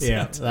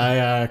 They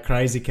are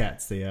crazy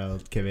cats, the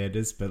old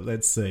Commanders, but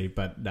let's see.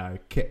 But no,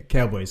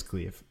 Cowboys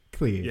clear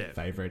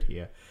favourite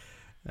here.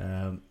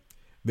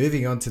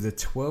 Moving on to the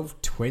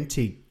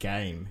 12:20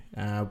 game.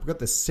 We've got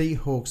the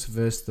Seahawks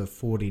versus the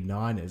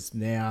 49ers.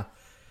 Now,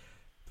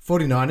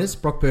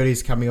 49ers, Brock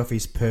Purdy's coming off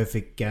his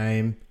perfect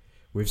game.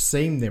 We've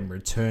seen them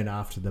return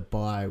after the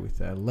bye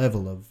with a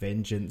level of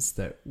vengeance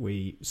that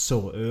we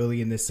saw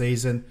early in the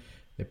season.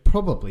 They're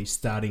probably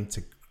starting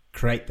to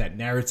create that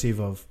narrative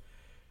of,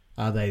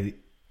 are they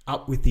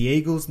up with the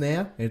Eagles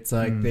now? It's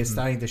like they're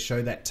starting to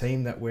show that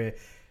team that we're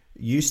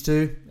used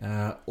to.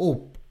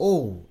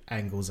 All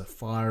angles are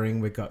firing.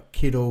 We've got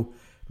Kittle,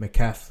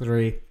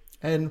 McCaffrey,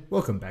 and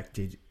welcome back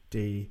to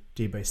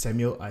Deebo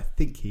Samuel. I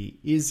think he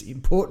is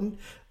important.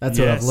 That's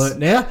what I've learnt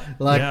now.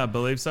 I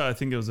believe so. I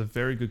think it was a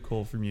very good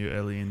call from you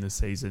early in the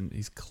season.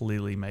 He's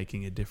clearly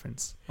making a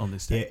difference on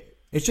this team.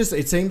 Yeah,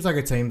 it seems like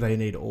a team they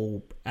need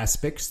all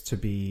aspects to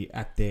be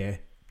at their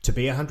to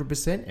be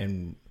 100%,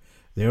 and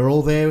they're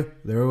all there.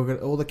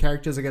 All the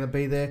characters are going to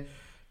be there.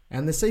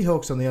 And the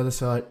Seahawks on the other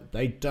side,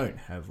 they don't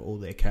have all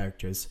their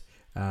characters.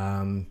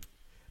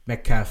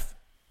 Kenneth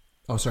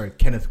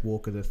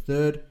Walker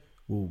III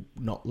will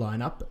not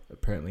line up.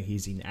 Apparently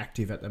he's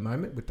inactive at the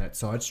moment with that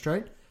side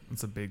strain.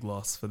 It's a big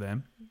loss for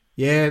them.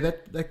 Yeah,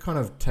 that kind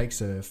of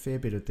takes a fair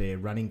bit of their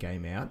running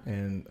game out,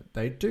 and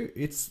they do.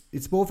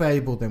 It's more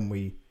valuable than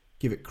we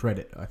give it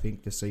credit, I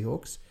think, the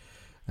Seahawks.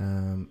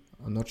 I'm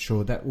not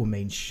sure that will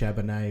mean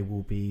Charbonnet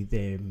will be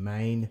their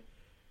main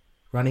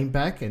running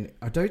back, and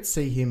I don't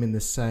see him in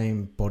the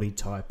same body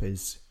type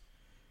as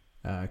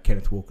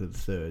Kenneth Walker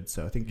III.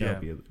 So I think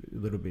that'll be a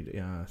little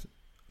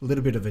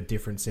bit of a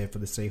difference there for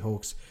the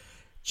Seahawks.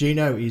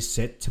 Geno is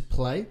set to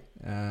play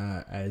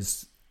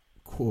as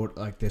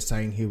like they're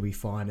saying he'll be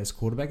fine as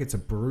quarterback. It's a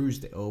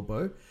bruised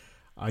elbow.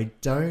 I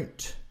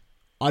don't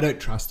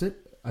trust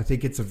it. I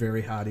think it's a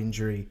very hard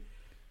injury.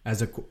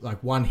 As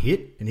one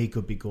hit and he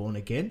could be gone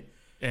again.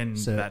 And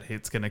that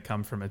hit's going to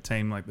come from a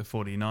team like the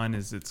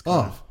 49ers. It's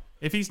kind of,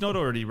 if he's not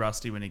already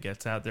rusty when he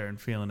gets out there and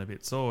feeling a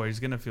bit sore, he's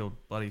going to feel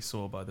bloody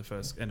sore by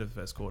the end of the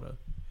first quarter.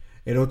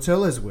 It'll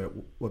tell us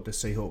what the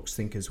Seahawks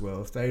think as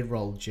well. If they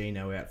roll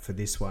Geno out for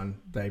this one,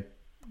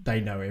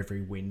 they know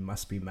every win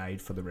must be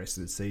made for the rest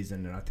of the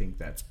season, and I think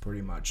that's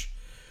pretty much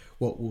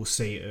what we'll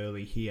see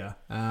early here.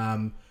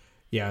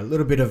 yeah, a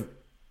little bit of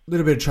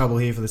trouble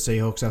here for the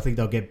Seahawks. I think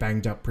they'll get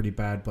banged up pretty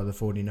bad by the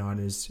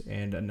 49ers,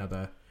 and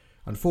another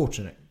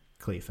unfortunate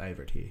clear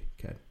favourite here,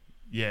 Kad.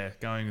 Yeah,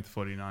 going with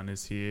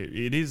 49ers here.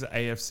 It is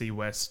AFC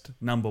West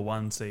number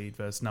 1 seed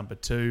versus number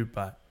 2,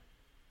 but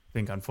I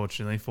think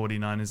unfortunately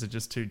 49ers are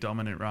just too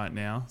dominant right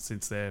now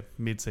since their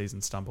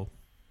mid-season stumble.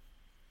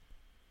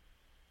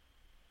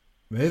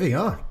 Moving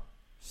on.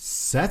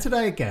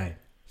 Saturday game.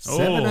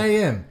 7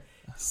 a.m.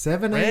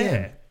 7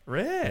 a.m.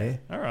 Rare.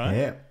 Yeah. All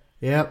right.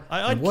 Yeah.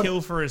 I'd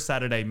kill for a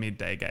Saturday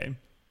midday game.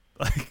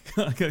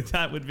 Like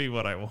that would be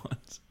what I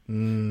want.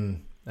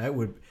 That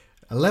would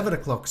 11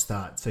 o'clock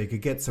start, so you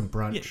could get some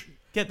brunch. Yeah,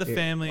 get the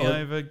family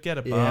over, get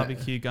a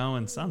barbecue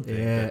going, something.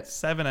 Yeah. But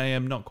 7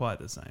 a.m. not quite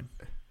the same.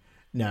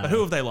 No. But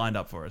who have they lined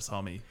up for us,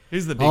 Homie?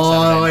 Who's the big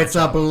Saturday it's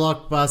a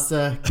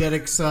blockbuster. Get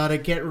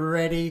excited. Get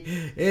ready.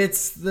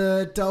 It's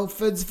the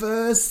Dolphins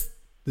versus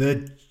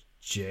the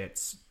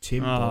Jets.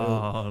 Tim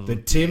Boyle. The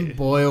Tim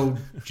Boyle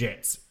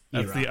Jets.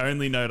 That's the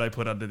only note I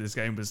put under this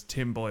game was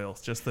Tim Boyle.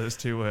 Just those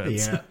 2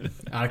 words. Yeah.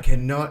 I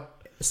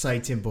cannot say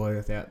Tim Boyle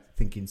without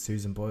thinking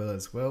Susan Boyle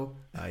as well.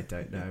 I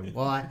don't know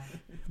why.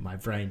 My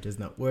brain does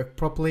not work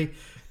properly.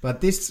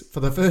 But this,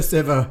 for the first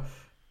ever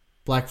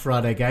Black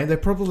Friday game, they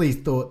probably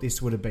thought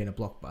this would have been a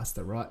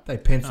blockbuster, right? They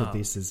penciled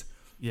this as,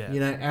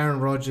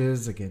 Aaron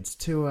Rodgers against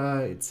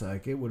Tua. It's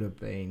like it would have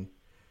been...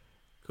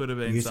 Could have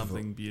been beautiful.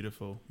 Something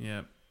beautiful,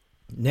 yeah.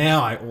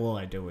 Now all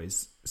I do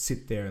is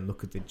sit there and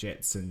look at the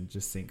Jets and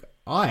just think,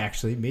 I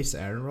actually miss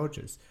Aaron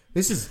Rodgers.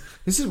 This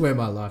is where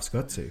my life's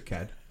got to,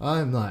 Kad.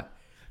 I'm like,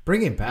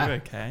 bring him back. You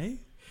okay?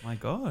 My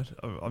God,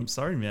 I'm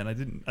sorry, man. I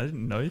didn't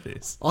know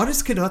this. I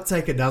just cannot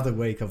take another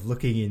week of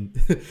looking in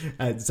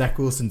at Zach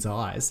Wilson's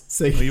eyes.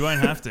 Well, you won't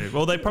have to.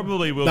 Well, they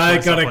probably will.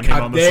 They're going to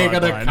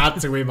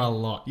cut to him a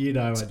lot. You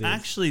know what it is.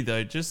 Actually,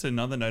 though, just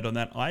another note on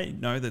that. I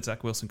know that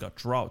Zach Wilson got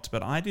dropped,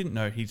 but I didn't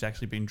know he's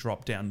actually been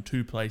dropped down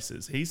 2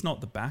 places. He's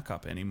not the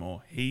backup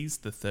anymore. He's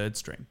the 3rd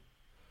string.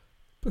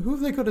 But who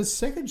have they got as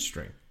 2nd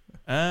string?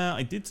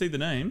 I did see the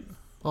name.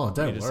 Oh,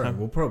 don't worry.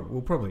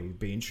 We'll probably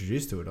be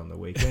introduced to it on the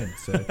weekend.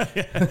 So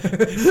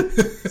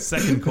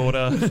 2nd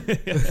quarter.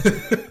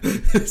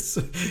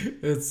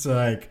 it's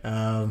like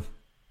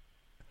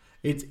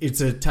it's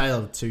a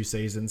tale of 2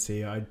 seasons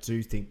here. I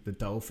do think the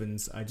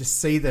Dolphins. I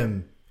just see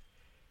them.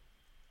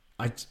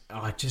 I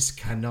just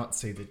cannot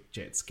see the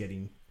Jets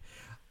getting.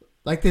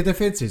 Like, their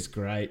defense is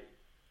great.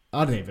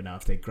 I don't even know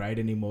if they're great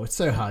anymore. It's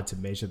so hard to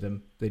measure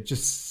them. They're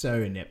just so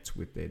inept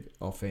with their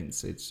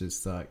offense. It's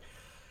just like.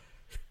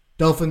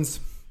 Dolphins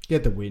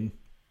get the win,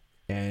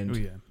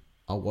 and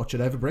I'll watch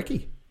it over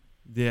brekkie.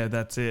 Yeah,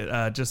 that's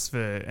it. Just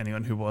for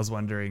anyone who was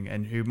wondering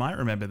and who might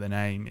remember the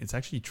name, it's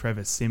actually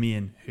Trevor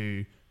Siemian,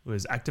 who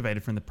was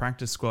activated from the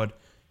practice squad.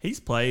 He's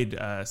played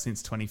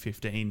since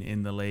 2015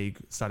 in the league,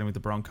 starting with the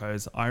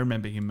Broncos. I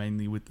remember him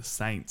mainly with the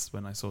Saints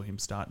when I saw him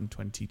start in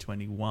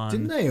 2021.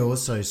 Didn't they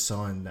also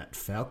sign that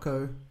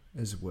Falco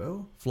as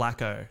well?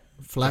 Flacco.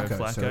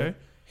 Sorry.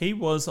 He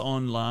was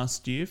on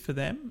last year for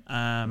them.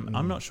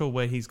 I'm not sure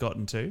where he's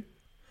gotten to,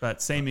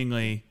 but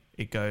seemingly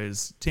it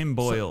goes Tim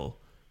Boyle,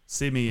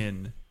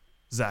 Simeon,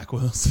 Zach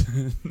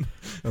Wilson.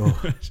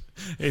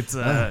 It's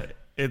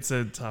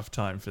a tough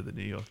time for the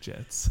New York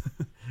Jets.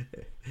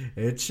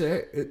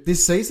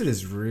 This season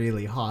has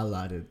really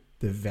highlighted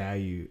the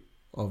value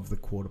of the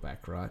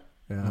quarterback, right?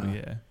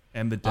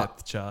 And the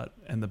depth chart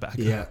and the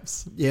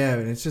backups. Yeah,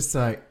 and it's just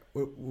like,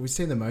 we've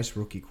seen the most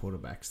rookie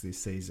quarterbacks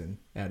this season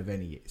out of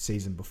any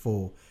season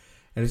before.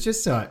 And it's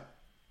just like,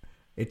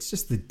 it's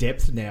just the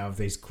depth now of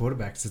these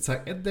quarterbacks. It's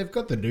like, and they've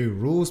got the new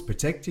rules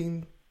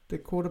protecting the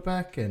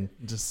quarterback, and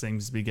it just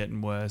seems to be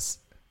getting worse.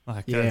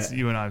 Like, as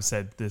you and I have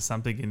said, there's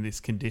something in this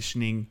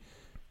conditioning.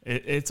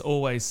 It's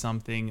always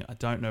something. I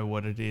don't know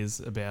what it is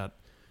about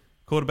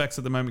quarterbacks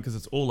at the moment, because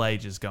it's all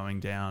ages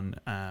going down,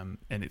 and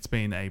it's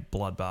been a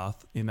bloodbath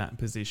in that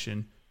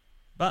position.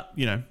 But,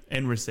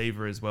 and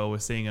receiver as well. We're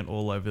seeing it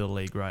all over the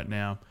league right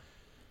now.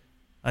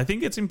 I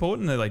think it's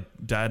important that, like,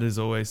 Dad has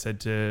always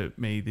said to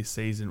me this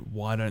season,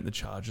 why don't the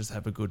Chargers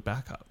have a good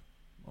backup?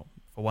 Well,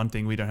 for one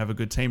thing, we don't have a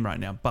good team right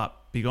now. But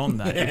beyond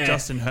that, if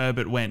Justin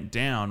Herbert went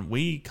down,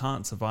 we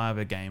can't survive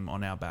a game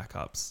on our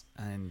backups.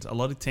 And a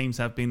lot of teams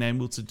have been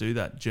able to do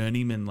that.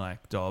 Journeyman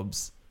like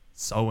Dobbs,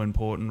 so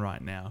important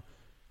right now.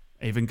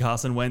 Even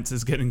Carson Wentz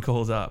is getting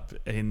called up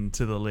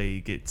into the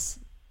league. It's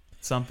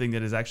something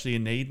that is actually a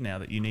need now,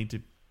 that you need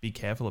to be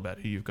careful about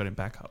who you've got in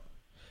backup.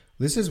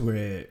 This is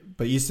where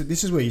you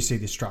see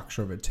the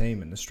structure of a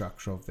team and the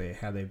structure of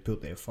how they've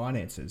built their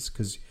finances,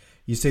 because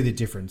you see the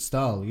different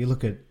style. You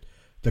look at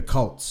the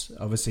Colts.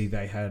 Obviously,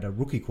 they had a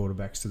rookie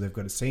quarterback, so they've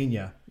got a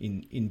senior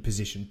in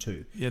position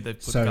 2. Yeah, they've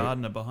put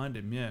Gardner behind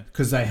him, yeah.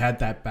 Because they had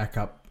that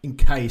backup in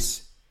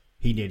case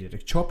he needed a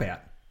chop out.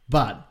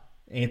 But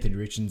Anthony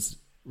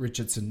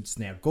Richardson's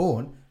now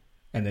gone,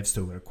 and they've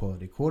still got a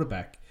quality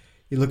quarterback.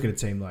 You look at a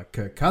team like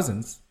Kirk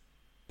Cousins.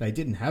 They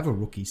didn't have a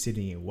rookie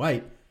sitting in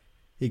wait.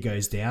 He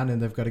goes down,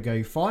 and they've got to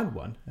go find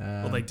one.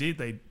 Well, they did.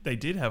 They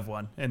did have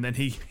one, and then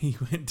he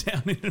went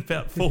down in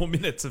about 4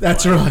 minutes.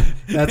 That's right.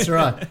 That's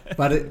right.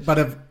 But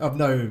of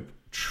no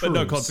true but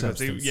no consequence.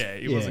 substance.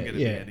 It wasn't going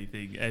to be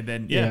anything. And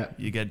then,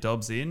 you get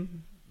Dobbs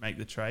in, make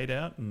the trade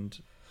out, and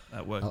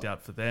that worked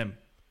out for them.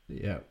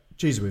 Yeah.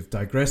 Geez, we've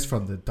digressed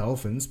from the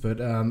Dolphins,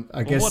 but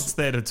I guess... what's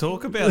there to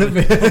talk about?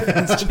 The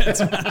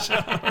Dolphins-Jets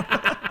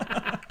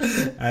matchup?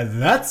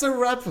 And that's a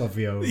wrap-up,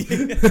 yo. We're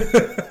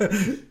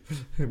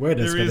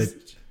just going to...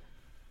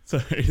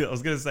 Sorry, I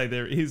was going to say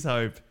there is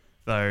hope,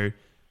 though.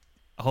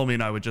 Hulmy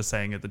and I were just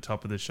saying at the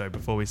top of the show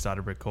before we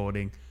started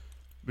recording,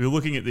 we were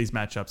looking at these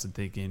matchups and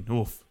thinking,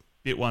 oof,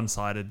 bit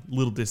one-sided,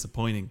 little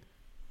disappointing.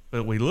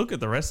 But we look at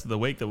the rest of the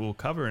week that we'll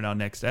cover in our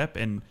next ep,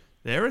 and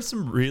there are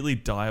some really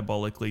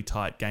diabolically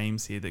tight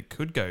games here that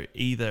could go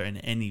either in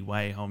any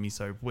way, Hulmy.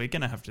 So we're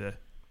going to have to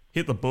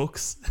hit the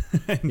books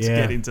and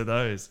get into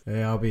those.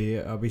 Yeah, I'll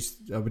be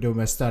doing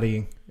my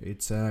studying.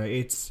 It's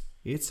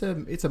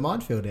a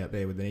minefield out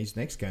there with these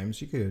next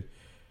games. You could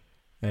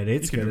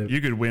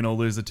win or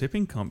lose a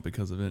tipping comp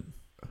because of it.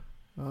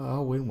 Oh,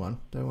 I'll win one.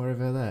 Don't worry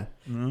about that.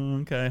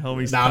 Okay,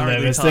 Hulmy's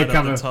currently tied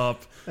at the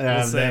top.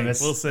 We'll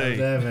see. I'm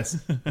nervous.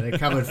 They're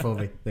coming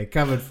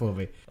for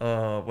me.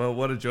 Oh, well,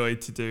 what a joy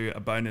to do a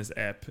bonus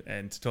ep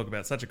and to talk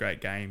about such a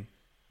great game.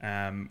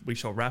 We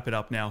shall wrap it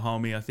up now,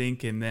 Hulmy, I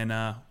think, and then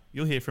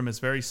you'll hear from us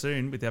very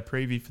soon with our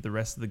preview for the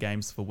rest of the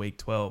games for Week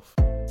 12.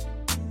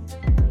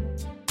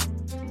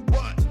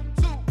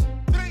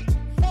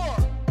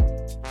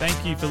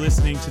 Thank you for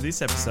listening to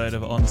this episode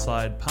of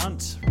Onside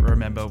Punt.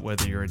 Remember,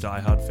 whether you're a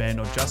diehard fan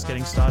or just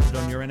getting started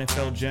on your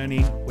NFL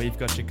journey, we've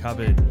got you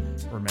covered.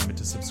 Remember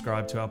to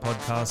subscribe to our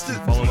podcast and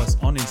follow us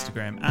on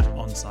Instagram at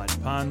Onside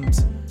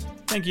Punt.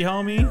 Thank you,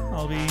 Hulmy.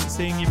 I'll be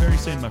seeing you very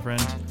soon, my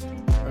friend.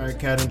 All right,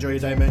 Kad, enjoy your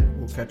day, man.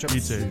 We'll catch up soon.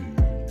 You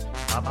too.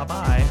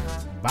 Bye.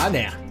 Bye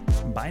now.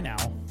 Bye now.